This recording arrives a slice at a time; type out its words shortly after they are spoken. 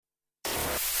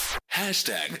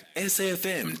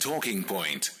#SAFM Talking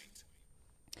Point.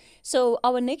 So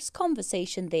our next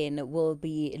conversation then will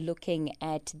be looking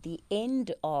at the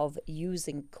end of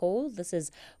using coal. This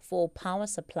is for power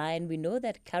supply, and we know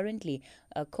that currently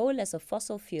coal as a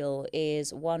fossil fuel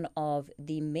is one of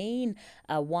the main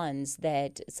ones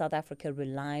that South Africa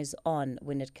relies on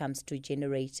when it comes to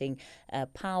generating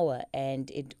power,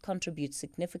 and it contributes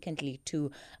significantly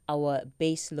to our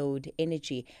baseload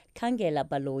energy. Khangela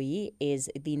Baloyi is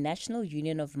the National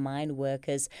Union of Mine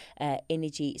Workers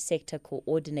Energy Sector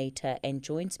Coordinator and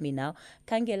joins me now.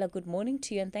 Khangela, good morning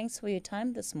to you and thanks for your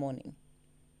time this morning.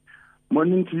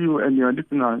 Morning to you and your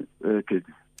listener, Kate.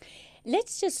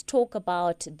 Let's just talk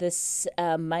about this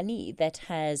money that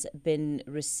has been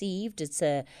received. It's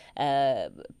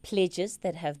pledges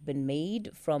that have been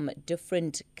made from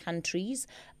different countries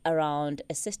around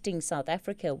assisting South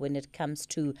Africa when it comes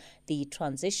to the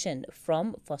transition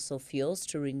from fossil fuels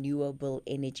to renewable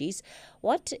energies.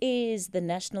 What is the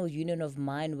National Union of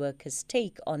Mine Workers'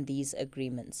 take on these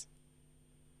agreements?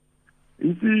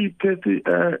 You see, Kathy,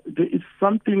 there is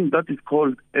something that is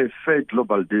called a fair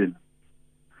global deal.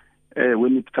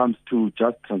 When it comes to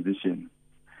just transition.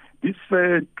 This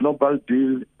fair global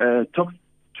deal talks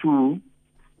to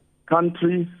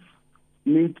countries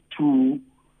need to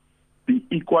be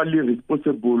equally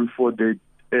responsible for the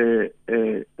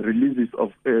releases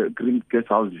of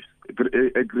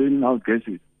greenhouse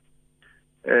gases.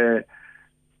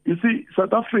 You see,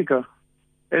 South Africa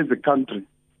as a country,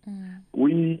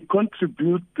 we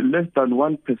contribute less than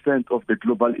 1% of the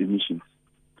global emissions.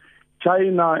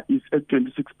 China is at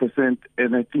 26%,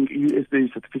 and I think USA is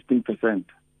at 15%.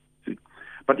 See?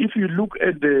 But if you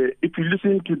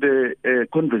listen to the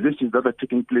conversations that are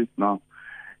taking place now,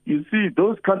 you see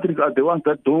those countries are the ones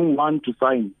that don't want to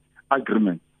sign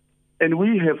agreements. And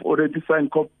we have already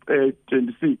signed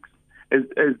COP26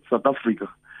 as South Africa.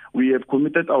 We have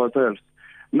committed ourselves.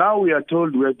 Now we are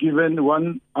told we are given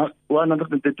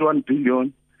 131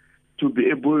 billion to be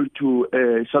able to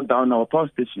shut down our power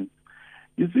stations.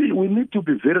 You see, we need to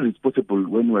be very responsible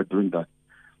when we are doing that.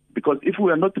 Because if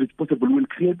we are not responsible, we'll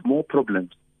create more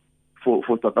problems for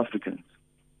South Africans.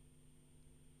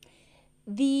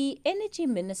 The Energy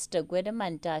Minister, Gwede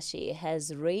Mantashe,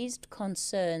 has raised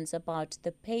concerns about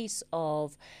the pace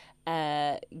of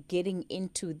getting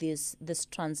into this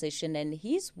transition, and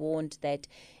he's warned that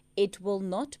it will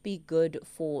not be good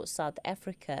for South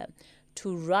Africa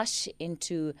to rush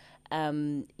into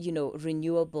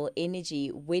renewable energy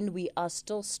when we are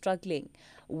still struggling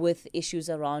with issues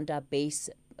around our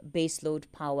baseload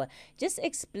power. Just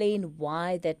explain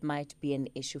why that might be an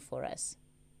issue for us.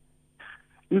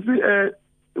 You see,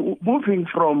 moving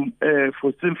from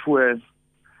fossil fuels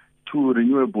to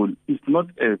renewable is not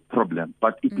a problem,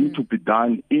 but it needs to be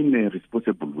done in a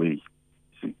responsible way.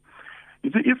 You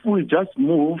see, if we just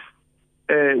move,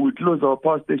 we close our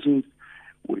power stations.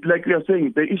 Like we are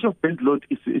saying, the issue of base load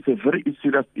is a very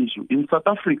serious issue. In South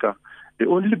Africa, the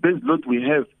only base load we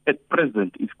have at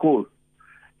present is coal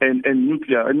and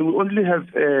nuclear, and we only have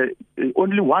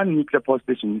only one nuclear power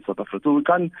station in South Africa. So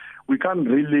we can't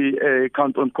really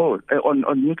count on coal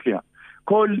on nuclear.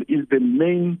 Coal is the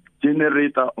main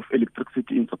generator of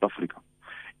electricity in South Africa.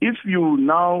 If you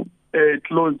now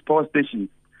close power stations,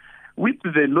 with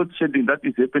the load shedding that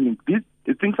is happening,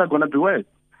 things are going to be worse.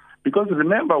 Because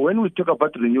remember, when we talk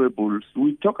about renewables,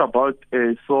 we talk about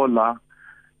solar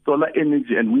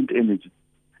energy and wind energy.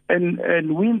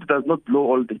 And wind does not blow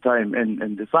all the time,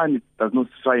 and the sun does not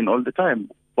shine all the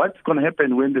time. What's going to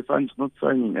happen when the sun is not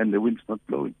shining and the wind is not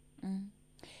blowing?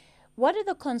 What are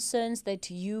the concerns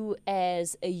that you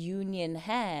as a union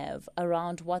have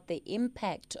around what the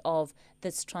impact of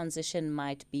this transition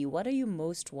might be? What are you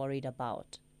most worried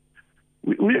about?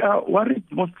 We are worried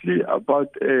mostly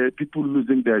about people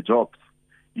losing their jobs,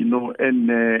 and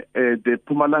the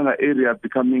Mpumalanga area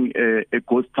becoming a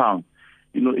ghost town.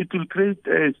 It will create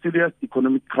a serious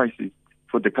economic crisis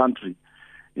for the country.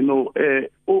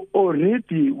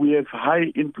 Already we have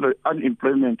high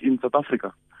unemployment in South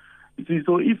Africa. You see,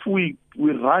 so if we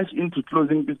rush into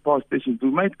closing these power stations, we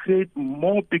might create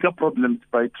more bigger problems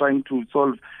by trying to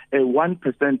solve a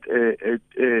 1%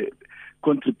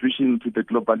 contribution to the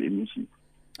global emissions.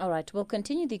 All right, we'll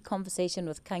continue the conversation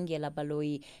with Khangela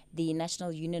Baloyi, the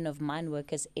National Union of Mine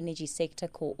Workers Energy Sector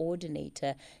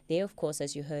Coordinator. They, of course,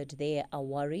 as you heard, they are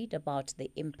worried about the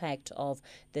impact of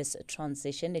this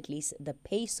transition, at least the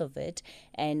pace of it,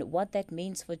 and what that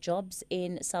means for jobs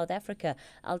in South Africa.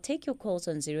 I'll take your calls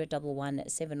on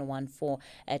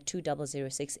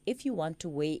 011-714-2006 if you want to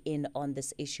weigh in on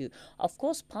this issue. Of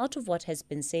course, part of what has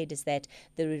been said is that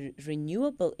the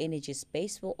renewable energy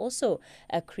space will also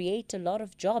create a lot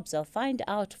of jobs jobs. I'll find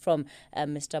out from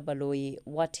Mr. Baloyi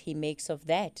what he makes of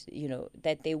that,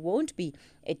 that there won't be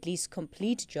at least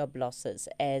complete job losses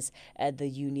as the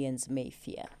unions may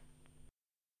fear.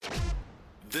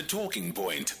 The Talking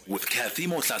Point with Kathy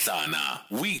Motlatlana.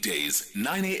 Weekdays,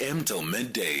 9 a.m. till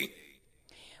midday.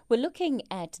 We're looking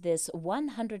at this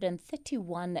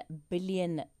 131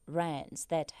 billion rands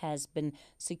that has been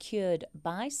secured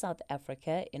by South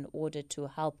Africa in order to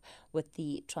help with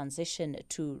the transition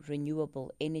to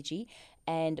renewable energy.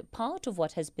 And part of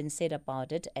what has been said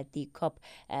about it at the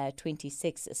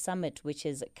COP26 summit, which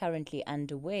is currently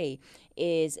underway,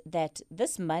 is that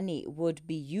this money would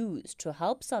be used to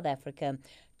help South Africa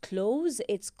close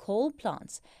its coal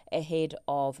plants ahead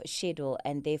of schedule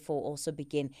and therefore also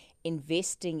begin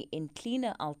investing in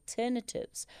cleaner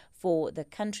alternatives for the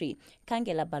country.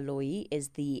 Khangela Baloyi is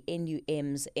the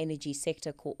NUM's Energy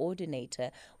Sector Coordinator.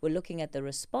 We're looking at the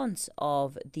response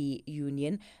of the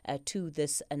union to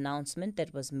this announcement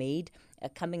that was made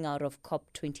coming out of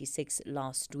COP26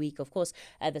 last week. Of course,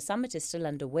 the summit is still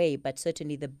underway, but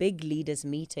certainly the big leaders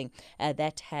meeting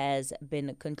that has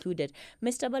been concluded.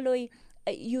 Mr. Baloyi,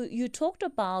 you talked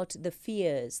about the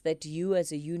fears that you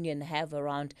as a union have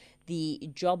around the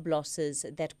job losses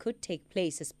that could take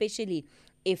place, especially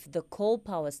if the coal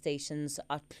power stations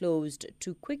are closed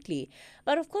too quickly.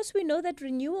 But of course, we know that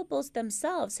renewables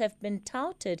themselves have been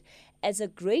touted as a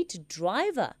great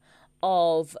driver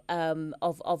of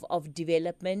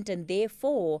development and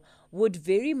therefore would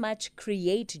very much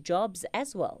create jobs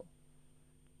as well.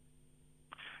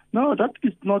 No, that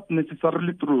is not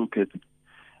necessarily true, Kate.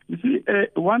 You see,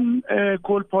 one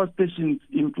coal power station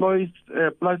employs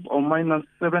plus or minus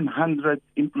 700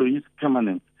 employees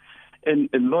permanent and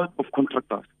a lot of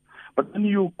contractors. But when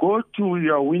you go to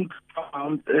your wind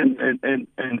farms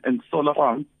and solar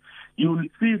farms, you will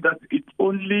see that it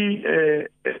only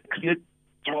creates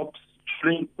jobs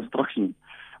during construction.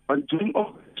 But during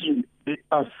operation, there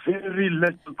are very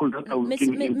less people that are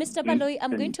working. Mr. Baloyi,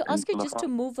 I'm going to ask you just to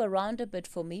move around a bit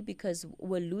for me because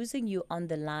we're losing you on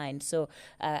the line. So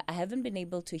I haven't been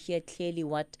able to hear clearly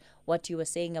what you were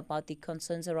saying about the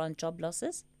concerns around job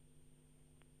losses.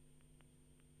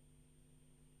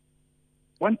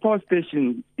 One power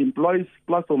station employs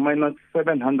plus or minus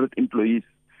 700 employees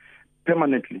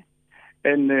permanently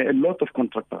and a lot of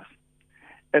contractors.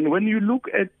 And when you look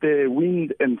at the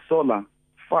wind and solar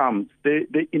farms, they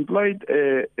employed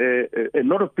a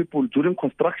lot of people during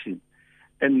construction.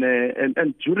 And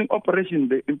during operation,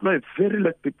 they employed very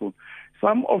less people.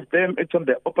 Some of them actually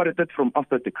they operated from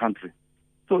outside the country.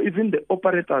 So even the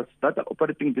operators that are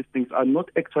operating these things are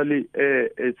not actually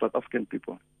South African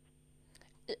people.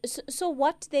 So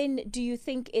what then do you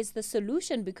think is the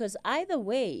solution? Because either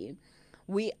way,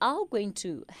 we are going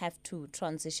to have to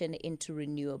transition into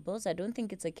renewables. I don't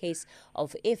think it's a case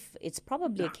of if, it's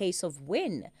probably a case of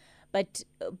when. But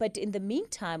in the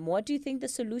meantime, what do you think the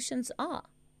solutions are?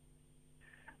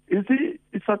 You see,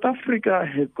 South Africa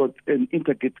has got an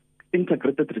integrated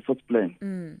resource plan,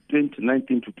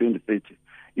 2019 to 2030.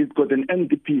 It's got an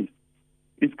NDP.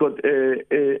 It's got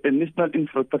a national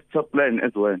infrastructure plan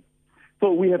as well.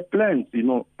 So we have plans,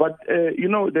 but,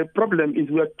 the problem is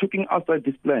we are talking outside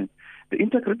this plan. The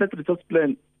integrated resource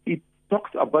plan, it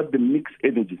talks about the mixed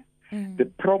energy, the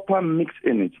proper mixed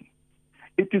energy.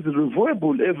 It is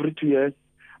reviewable every 2 years,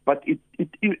 but it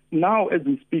now as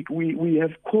we speak, we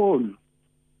have coal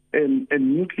and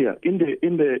nuclear in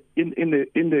the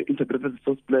integrated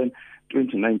resource plan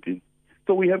 2019.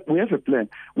 So we have a plan.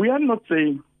 We are not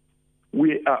saying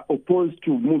we are opposed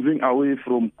to moving away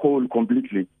from coal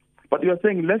completely. But we are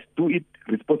saying let's do it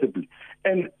responsibly.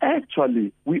 And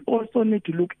actually, we also need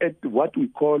to look at what we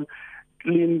call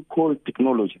clean coal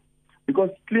technology. Because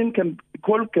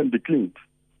coal can be cleaned.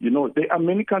 There are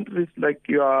many countries like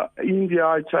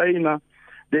India, China,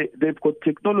 they've got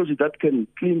technology that can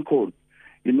clean coal.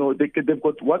 They've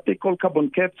got what they call carbon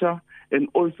capture and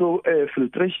also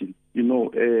filtration,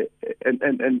 and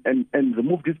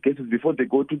remove these gases before they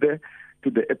go to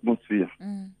the atmosphere.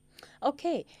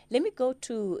 Okay, let me go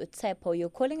to Tsepo. You're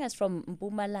calling us from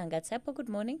Mpumalanga. Tsepo, good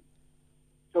morning.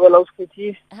 Hello,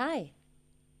 Kitty. Hi.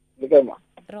 Ligama.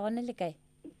 Rona Ligai.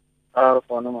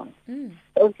 Rona man.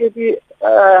 Okay, this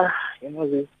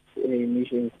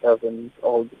emission stuff and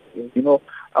all these things.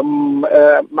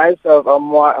 Myself,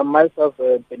 I'm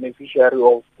a beneficiary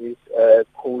of these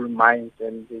coal mines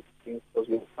and these things because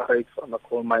we operate from a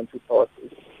coal mine to power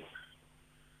station.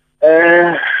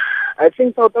 I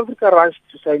think South Africa rushed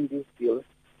to sign these deals.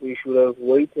 We should have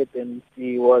waited and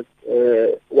see what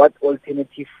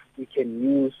alternative we can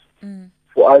use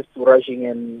for us to rushing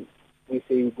and we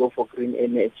say we go for green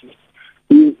energy.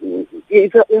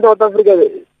 In South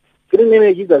Africa, green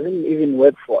energy doesn't even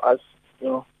work for us, you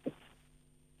know.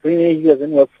 Green energy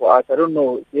doesn't work for us. I don't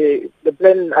know. The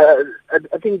plan,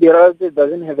 I think the RRC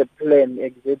doesn't have a plan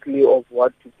exactly of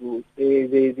what to do.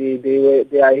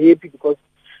 They are happy because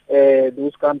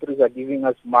those countries are giving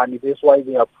us money. That's why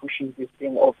they are pushing this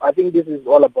thing off. I think this is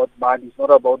all about money. It's not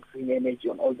about green energy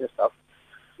and all this stuff.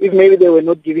 If maybe they were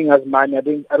not giving us money, I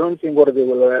don't think they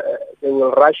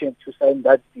will rush in to sign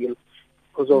that deal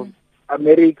because of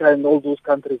America and all those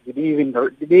countries didn't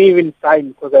even sign,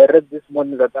 because I read this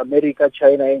morning that America,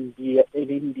 China, and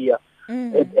India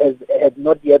had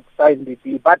not yet signed the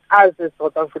deal. But us as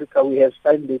South Africa, we have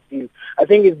signed the deal. I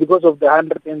think it's because of the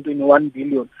 121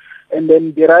 billion. And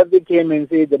then the other came and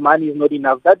said the money is not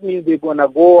enough. That means they're going to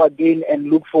go again and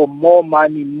look for more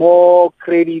money, more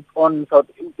credit on South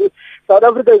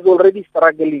Africa is already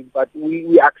struggling, but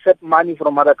we accept money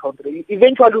from other countries.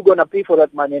 Eventually, we're going to pay for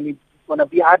that money, and it's going to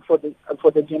be hard for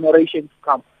the generation to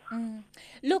come.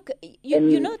 Look,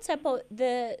 you know, Tsepo,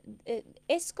 the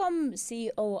Eskom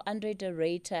CEO, Andre de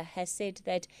Ruyter, has said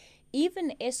that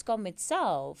even Eskom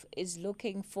itself is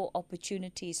looking for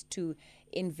opportunities to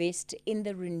invest in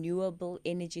the renewable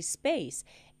energy space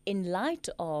in light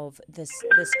of this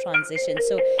transition.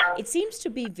 So it seems to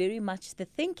be very much the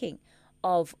thinking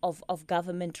of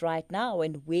government right now,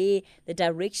 and where the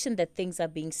direction that things are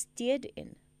being steered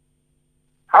in.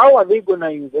 How are they going to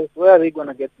invest? Where are they going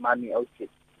to get money out here?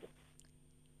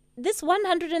 This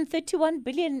 131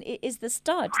 billion is the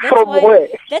start.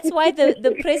 That's why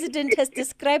the president has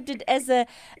described it as a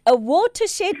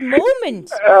watershed moment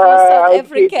for South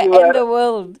Africa and the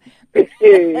world. This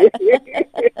is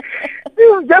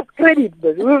just credit.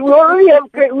 We already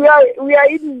have credit. We are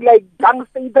in like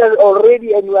gangsters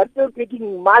already, and we are still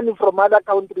taking money from other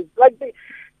countries. Like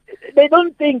they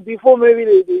don't think before maybe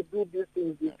they do these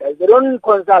things. These guys, they don't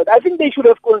consult. I think they should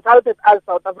have consulted us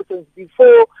South Africans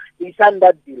before they signed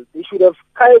that deal. They should have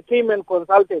came and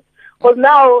consulted. Because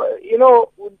now, you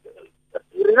know,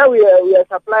 we are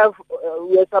supply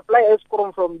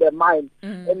Eskom from the mine,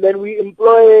 and then we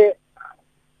employ.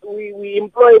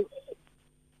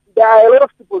 There are a lot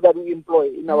of people that we employ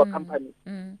in our company.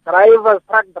 Drivers,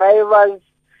 truck drivers,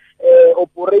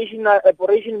 operation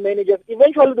managers.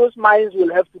 Eventually, those mines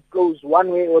will have to close one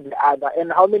way or the other.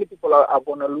 And how many people are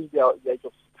going to lose their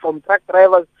jobs? From truck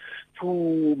drivers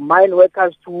to mine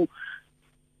workers to...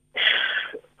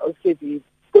 Okay, it's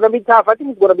going to be tough. I think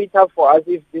it's going to be tough for us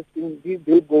if this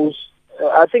deal goes.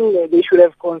 I think they should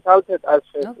have consulted us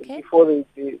before they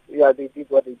did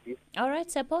what they did. All right,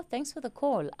 Tsepo, thanks for the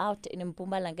call. Out in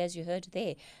Mpumalanga, as you heard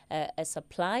there, a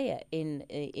supplier in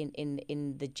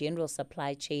the general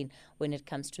supply chain when it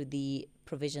comes to the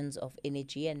provisions of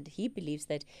energy, and he believes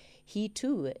that he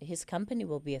too, his company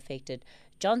will be affected.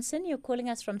 Johnson, you're calling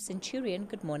us from Centurion.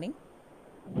 Good morning.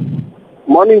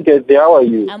 Morning, Kathy. How are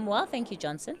you? I'm well, thank you,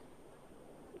 Johnson.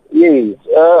 Yes.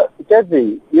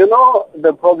 Kathy, you know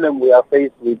the problem we are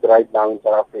faced with right now in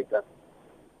South Africa.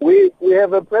 We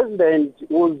have a president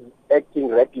who's acting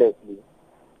recklessly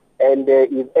and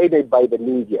is aided by the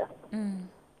media.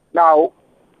 Now,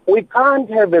 we can't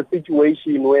have a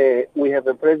situation where we have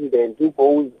a president who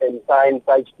goes and signs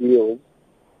such deals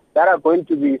that are going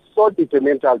to be so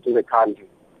detrimental to the country.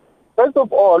 First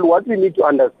of all, what we need to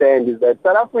understand is that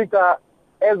South Africa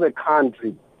as a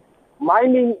country,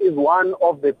 mining is one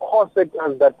of the core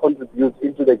sectors that contributes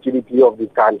into the GDP of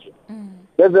this country.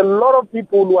 There's a lot of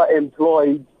people who are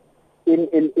employed in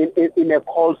a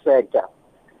coal sector.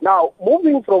 Now,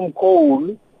 moving from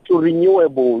coal to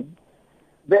renewables,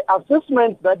 the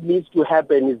assessment that needs to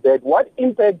happen is that what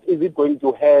impact is it going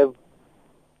to have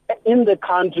in the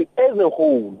country as a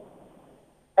whole?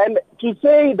 And to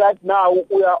say that now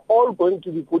we are all going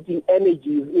to be putting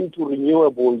energies into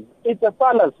renewables, it's a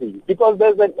fallacy, because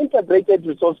there's an integrated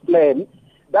resource plan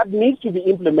that needs to be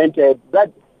implemented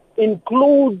that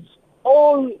includes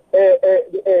all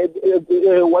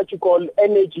what you call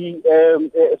energy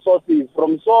sources,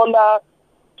 from solar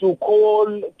to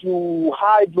coal to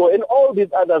hydro and all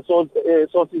these other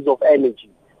sources of energy.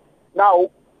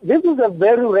 Now, this is a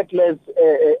very reckless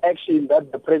action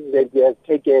that the president has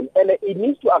taken, and it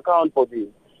needs to account for this,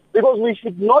 because we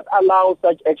should not allow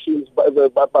such actions by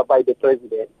the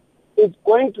president. It's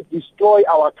going to destroy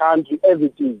our country as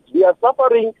it is. We are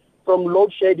suffering from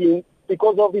load shedding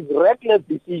because of his reckless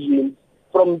decisions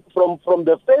from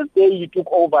the first day he took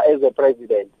over as a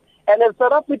president. And as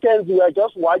South Africans, we are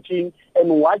just watching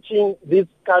this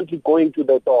country going to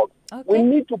the dogs. Okay. We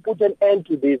need to put an end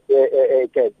to this,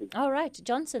 Kathy. All right,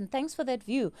 Johnson, thanks for that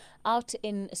view. Out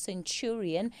in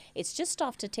Centurion, it's just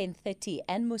after 10:30,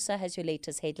 and Musa has your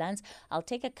latest headlines. I'll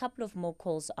take a couple of more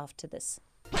calls after this.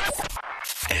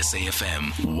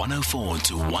 SAFM 104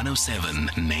 to 107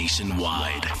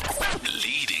 nationwide.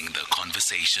 Leading the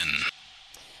conversation.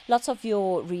 Lots of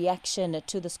your reaction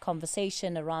to this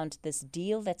conversation around this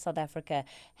deal that South Africa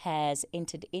has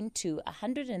entered into,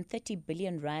 130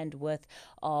 billion rand worth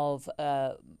of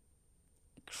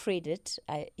credit.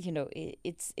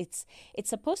 It's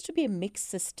supposed to be a mixed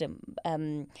system.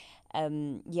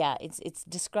 It's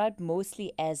described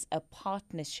mostly as a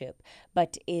partnership,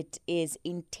 but it is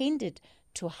intended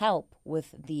to help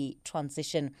with the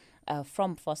transition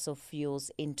from fossil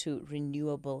fuels into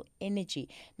renewable energy.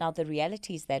 Now, the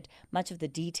reality is that much of the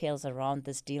details around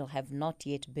this deal have not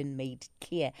yet been made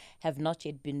clear, have not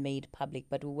yet been made public,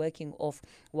 but we're working off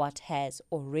what has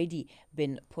already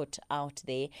been put out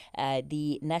there.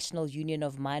 The National Union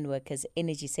of Mine Workers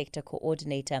Energy Sector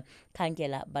Coordinator,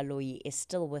 Khangela Baloyi, is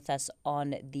still with us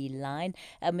on the line.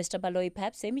 Mr. Baloyi,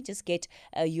 perhaps let me just get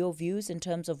your views in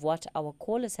terms of what our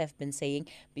callers have been saying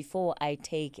before I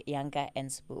take Yanga and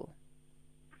Sbu.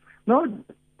 No,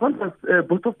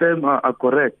 both of them are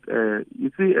correct.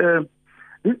 You see,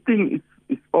 this thing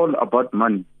is all about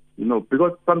money,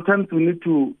 because sometimes we need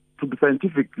to be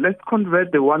scientific. Let's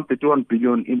convert the 131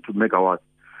 billion into megawatts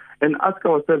and ask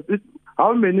ourselves,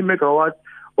 how many megawatts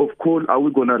of coal are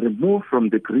we going to remove from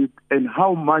the grid, and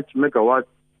how much megawatts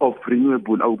of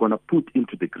renewable are we going to put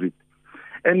into the grid?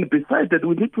 And besides that,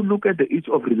 we need to look at the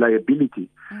issue of reliability,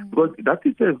 because that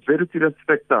is a very serious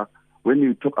factor when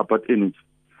you talk about energy.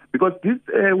 Because this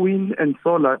wind and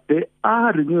solar, they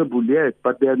are renewable, yes,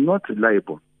 but they are not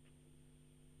reliable.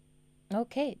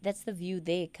 Okay, that's the view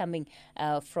there coming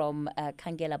from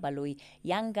Khangela Baloyi.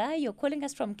 Yanga, you're calling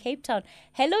us from Cape Town.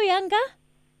 Hello, Yanga.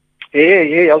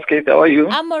 Hey, how's Kate? How are you?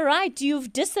 I'm all right.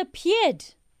 You've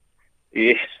disappeared.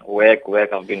 Yes, work.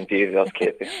 I've been busy,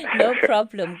 Kate. No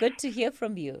problem. Good to hear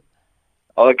from you.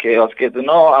 Okay, Kate.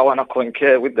 No, I want to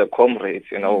concur with the comrades,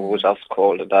 who just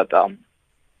called that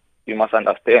you must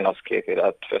understand, Kate,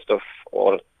 that first of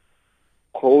all,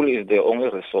 coal is the only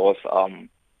resource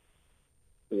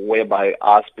whereby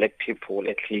us black people,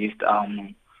 at least,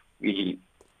 we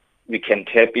can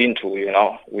tap into.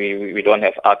 We don't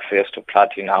have access to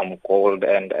platinum, gold,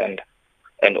 and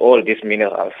all these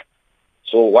minerals.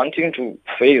 So wanting to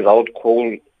phase out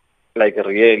coal, like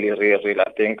really,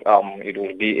 I think it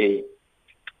will be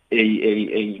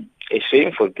a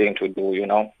shameful thing to do.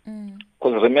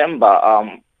 Because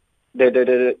remember,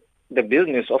 the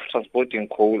business of transporting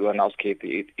coal when I was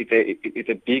Katie, it's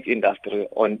a big industry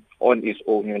on its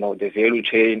own. The value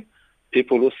chain,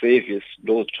 people who service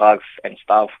those trucks and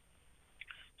stuff.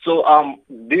 So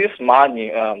this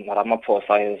money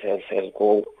Ramaphosa has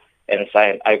go and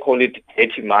signed. I call it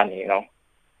dirty money.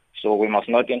 So we must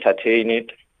not entertain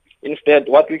it. Instead,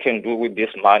 what we can do with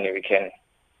this money, we can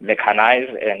mechanize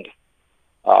and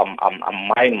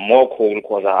mine more coal,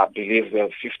 because I believe we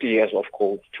have 50 years of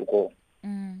coal to go.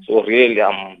 So really,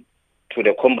 to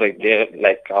the comrade there,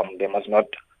 they must not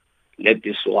let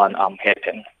this one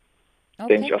happen.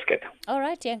 Okay. Thank you, Oscar. All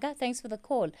right, Yanga, thanks for the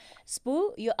call.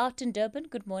 Sbu, you're out in Durban.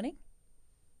 Good morning.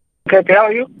 Katie, how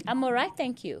are you? I'm all right,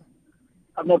 thank you.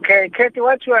 I'm okay. Katie,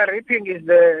 what you are reaping is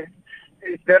the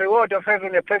reward of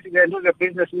having a president who's a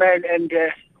businessman and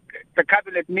the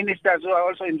cabinet ministers who are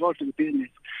also involved in business.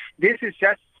 This is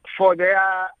just for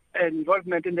their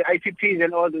involvement in the IPPs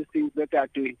and all those things that they are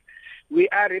doing. We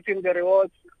are reaping the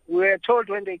rewards. We were told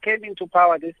when they came into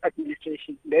power, this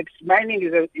administration, that mining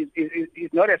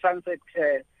is not a sunset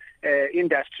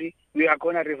industry. We are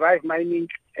going to revive mining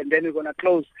and then we're going to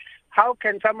close. How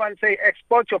can someone say,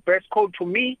 export your best coal to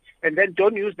me and then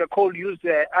don't use the coal, use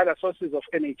other sources of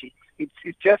energy?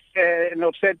 It's just an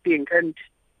upset thing. And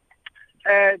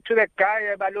to the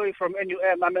guy, Baloyi from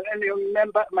NUM, I'm an NUM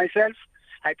member myself.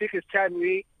 I think it's time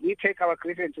we take our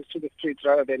grievances to the streets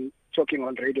rather than talking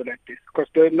on radio like this, because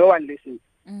no one listens.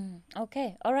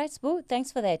 Okay. All right, Sbu.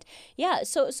 Thanks for that. Yeah.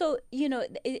 So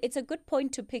it's a good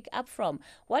point to pick up from.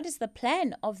 What is the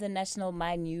plan of the National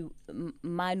Mine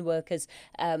Workers?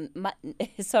 Of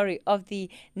the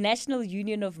National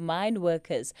Union of Mine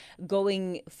Workers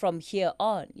going from here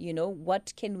on?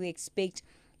 What can we expect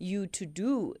you to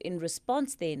do in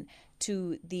response then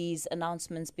to these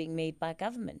announcements being made by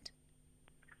government?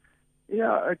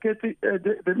 Yeah, Katie,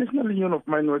 the National Union of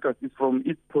Mine Workers is from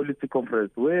its policy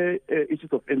conference, where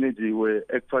issues of energy were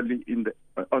actually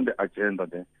on the agenda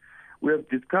there. We have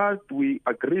discussed, we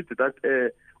agreed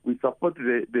that we support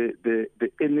the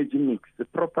energy mix, the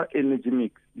proper energy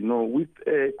mix, with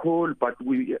coal, but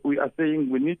we are saying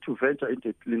we need to venture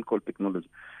into clean coal technology.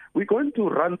 We're going to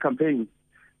run campaigns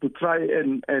to try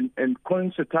and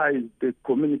conscientize the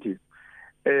communities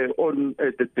on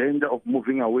the danger of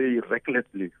moving away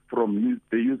recklessly from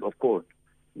the use of coal.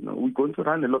 we're going to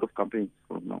run a lot of campaigns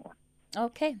from now on.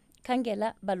 Okay.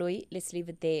 Khangela Baloyi, let's leave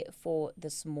it there for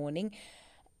this morning.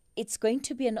 It's going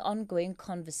to be an ongoing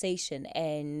conversation,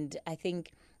 and I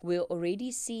think we're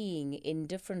already seeing in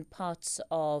different parts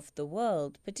of the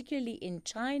world, particularly in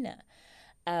China,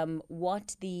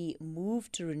 what the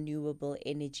move to renewable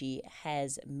energy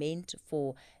has meant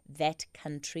for that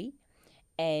country.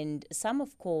 And some,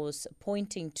 of course,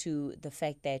 pointing to the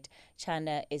fact that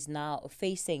China is now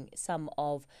facing some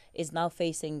of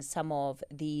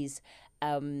these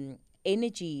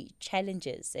energy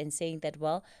challenges, and saying that,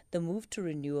 well, the move to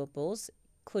renewables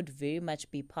could very much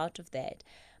be part of that.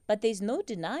 But there's no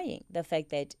denying the fact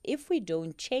that if we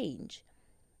don't change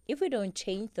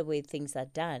the way things are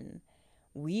done,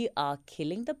 we are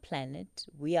killing the planet,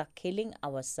 we are killing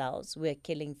ourselves, we are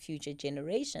killing future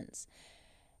generations.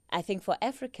 I think for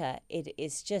Africa, it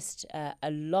is just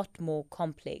a lot more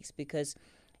complex, because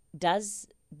does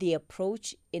the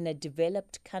approach in a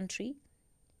developed country,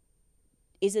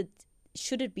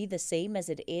 should it be the same as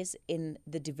it is in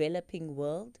the developing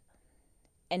world?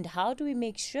 And how do we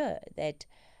make sure that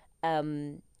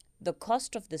the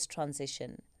cost of this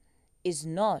transition is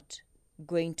not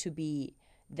going to be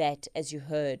that, as you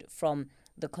heard from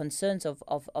the concerns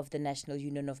of the National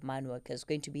Union of Mine Workers,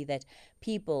 going to be that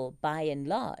people, by and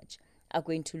large, are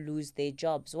going to lose their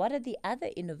jobs? What are the other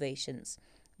innovations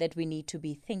that we need to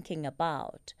be thinking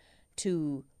about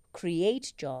to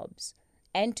create jobs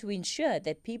and to ensure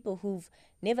that people who've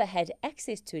never had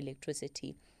access to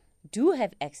electricity do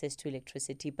have access to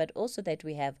electricity, but also that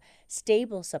we have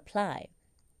stable supply,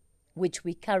 which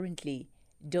we currently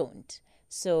don't?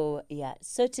 So, yeah,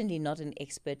 certainly not an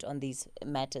expert on these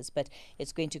matters, but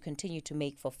it's going to continue to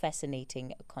make for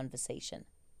fascinating conversation.